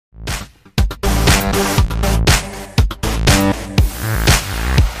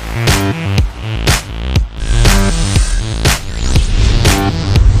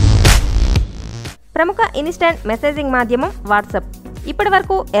Instant messaging మాధ్యమం WhatsApp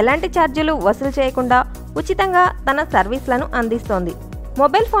ఇప్పటివరకు ఎలాంటి ఛార్జీలు వసూలు చేయకుండా ఉచితంగా తన సర్వీస్లను అందిస్తోంది.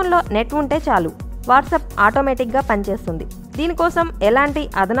 మొబైల్ ఫోన్లో నెట్ ఉంటే చాలు, వాట్సాప్ ఆటోమేటిక్గా పనిచేస్తుంది. దీనికోసం ఎలాంటి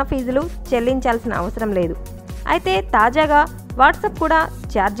అదనపు ఫీజులు చెల్లించాల్సిన అవసరం లేదు. అయితే తాజాగా వాట్సాప్ కూడా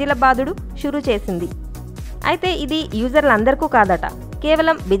ఛార్జీల బాదుడు షురూ చేసింది. అయితే ఇది యూజర్లందరికీ కాదట,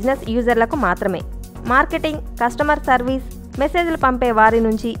 కేవలం బిజినెస్ యూజర్లకు మాత్రమే. మార్కెటింగ్, కస్టమర్ సర్వీస్, మెసేజ్లు పంపే వారి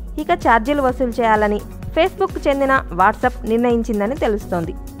నుంచి ఇక ఛార్జీలు వసూలు చేయాలని ఫేస్బుక్ చెందిన వాట్సాప్ నిర్ణయించిందని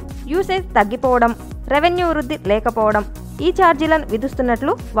తెలుస్తోంది. యూసేజ్ తగ్గిపోవడం, రెవెన్యూ వృద్ధి లేకపోవడం ఈ ఛార్జీలను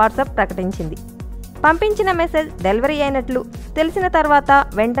విధిస్తున్నట్లు వాట్సాప్ ప్రకటించింది. పంపించిన మెసేజ్ డెలివరీ అయినట్లు తెలిసిన తర్వాత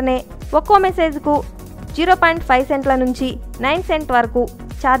వెంటనే ఒక్కో మెసేజ్కు 0.5 సెంట్ల నుంచి 9 సెంట్ వరకు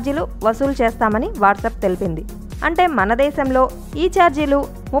ఛార్జీలు వసూలు చేస్తామని వాట్సాప్ తెలిపింది. అంటే మన దేశంలో ఈ ఛార్జీలు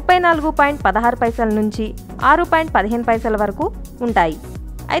 34.16 నుంచి 6.15 వరకు ఉంటాయి.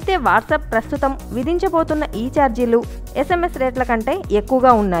 అయితే వాట్సాప్ ప్రస్తుతం విధించబోతున్న ఈ ఛార్జీలు SMS రేట్ల కంటే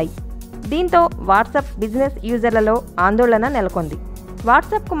ఎక్కువగా ఉన్నాయి. దీంతో వాట్సాప్ బిజినెస్ యూజర్లలో ఆందోళన నెలకొంది.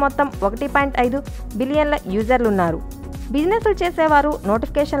 వాట్సాప్కు మొత్తం 1.5 బిలియన్ల యూజర్లున్నారు. బిజినెస్లు చేసేవారు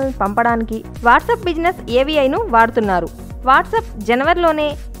నోటిఫికేషన్లను పంపడానికి వాట్సాప్ బిజినెస్ AVIను వాడుతున్నారు. వాట్సాప్ జనవరిలోనే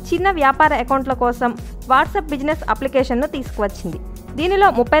చిన్న వ్యాపార అకౌంట్ల కోసం వాట్సాప్ బిజినెస్ అప్లికేషన్ను తీసుకువచ్చింది. దీనిలో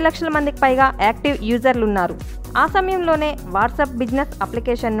 30 లక్షల మందికి పైగా యాక్టివ్ యూజర్లున్నారు. ఆ సమయంలోనే వాట్సాప్ బిజినెస్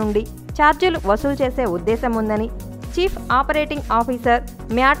అప్లికేషన్ నుండి ఛార్జీలు వసూలు చేసే ఉద్దేశం ఉందని చీఫ్ ఆపరేటింగ్ ఆఫీసర్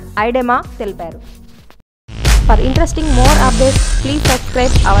మ్యాట్ ఐడెమా తెలిపారు. For interesting more updates, please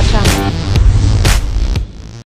subscribe our channel.